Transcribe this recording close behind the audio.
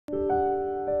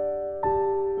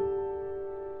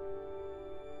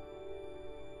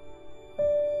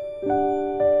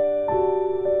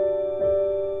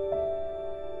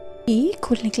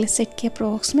गोल necklace set की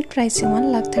approximate price है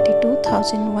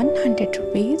 1,32,100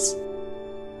 rupees.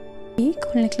 ये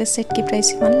गोल नेकलेस सेट की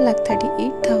प्राइस है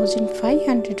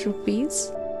 1,38,500 रुपीज़।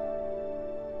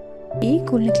 ये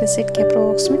गोल नेकलेस सेट की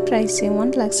अप्रोक्सीमेट प्राइस है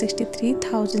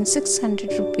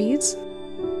 1,63,600 रुपीज़।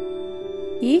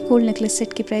 ये गोल्ड नेकलेस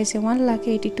सेट की प्राइस है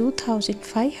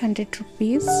 1,82,500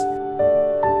 रुपीज़।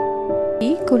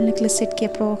 ये गोल्ड नेकलेस सेट की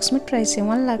अप्रोक्सीमेट प्राइस है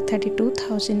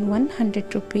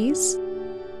 1,32,100 रुपीज़।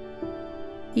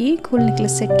 ये गोल्ड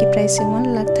नेकलेस सेट की प्राइस है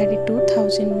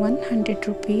 1,32,100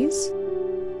 रुपीज़।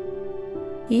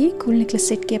 ये गोल्ड नेकलेस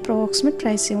सेट की अप्रोक्सीमेट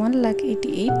प्राइस है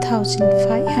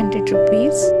 1,88,500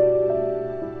 रुपीज़।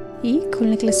 ये गोल्ड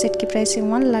नेकलेस सेट की प्राइस है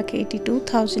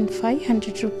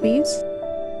 1,82,500 रुपीज़।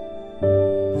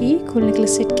 ये गोल्ड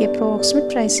नेकलेस सेट की अप्रोक्सीमेट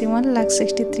प्राइस है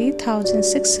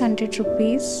 1,63,600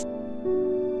 रुपीज़।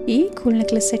 ये गोल्ड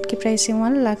नेकलेस सेट की प्राइस है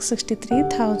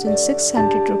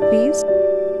 1,63,600 रुपीज़।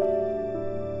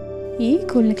 ये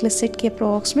गोल्ड नेकलेस सेट की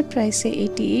अप्रोक्सीमेट प्राइस है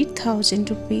 88,000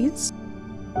 रुपीज़।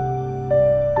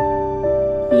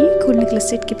 ये गोल्ड नेकलेस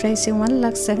सेट की प्राइस है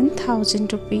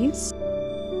 1,07,000 रुपीज़।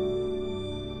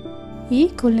 ये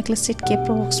गोल्ड नेकलेस सेट की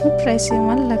अप्रोक्सीमेट प्राइस है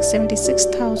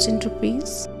 1,76,000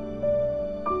 रुपीज़।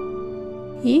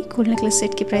 ये गोल्ड नेकलेस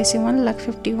सेट की प्राइस है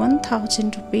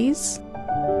 1,51,000 रुपीज़।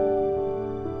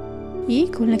 ये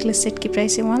गोल्ड नेकलेस सेट की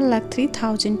प्राइस है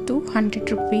 1,03,200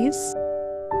 रुपीज़।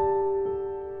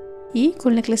 ये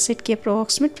गोल्ड नेकलेस सेट की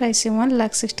अप्रोक्सीमेट प्राइस है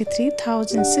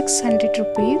 1,63,600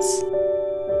 रुपीज़।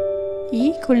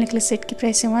 ये गोल्ड नेकलेस सेट की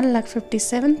प्राइस है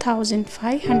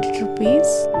 1,57,500 रुपीज़।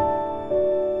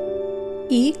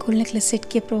 ये गोल्ड नेकलेस सेट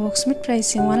की अप्रोक्सीमेट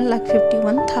प्राइस है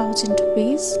 1,51,000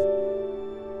 रुपीज़।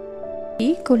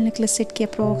 ये गोल्ड नेकलेस सेट की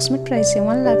अप्रोक्सीमेट प्राइस है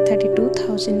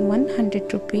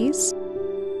 1,32,100 रुपीज़।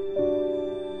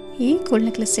 ये गोल्ड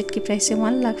नेकलेस सेट की प्राइस है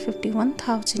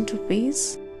 1,51,000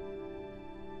 रुपीज़।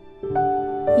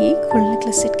 ये गोल्ड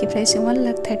नेकलेस सेट की प्राइस है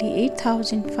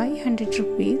 1,38,500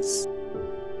 रुपीज़।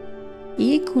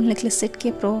 ये गोल्ड नेकलेस सेट की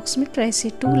अप्रोक्सीमेट प्राइस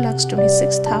है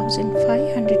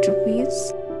 2,26,500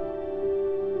 रुपीज़।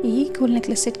 ये गोल्ड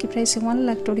नेकलेस सेट की प्राइस है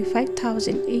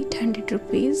 1,25,800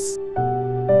 रुपीज़।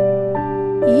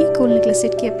 ये गोल्ड नेकलेस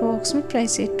सेट की अप्रोक्सीमेट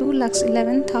प्राइस है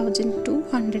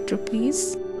 2,11,200 रुपीज़।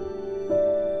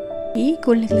 ये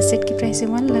गोल्ड नेकलेस सेट की प्राइस है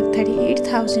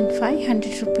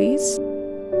 1,38,500 रुपीज़।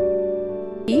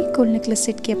 ये गोल्ड नेकलेस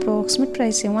सेट की अप्रोक्सीमेट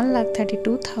प्राइस है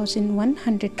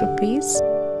 1,32,100 रुपीज़।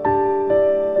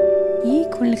 ये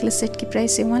गोल्ड नेकलेस सेट की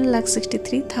प्राइस है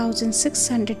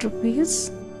 1,63,600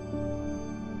 रुपीज़।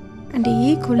 एंड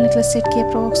ये गोल्ड नेकलेस सेट की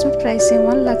अप्रोक्सीमेट प्राइस है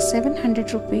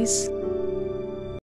 1,07,000 रुपीज़।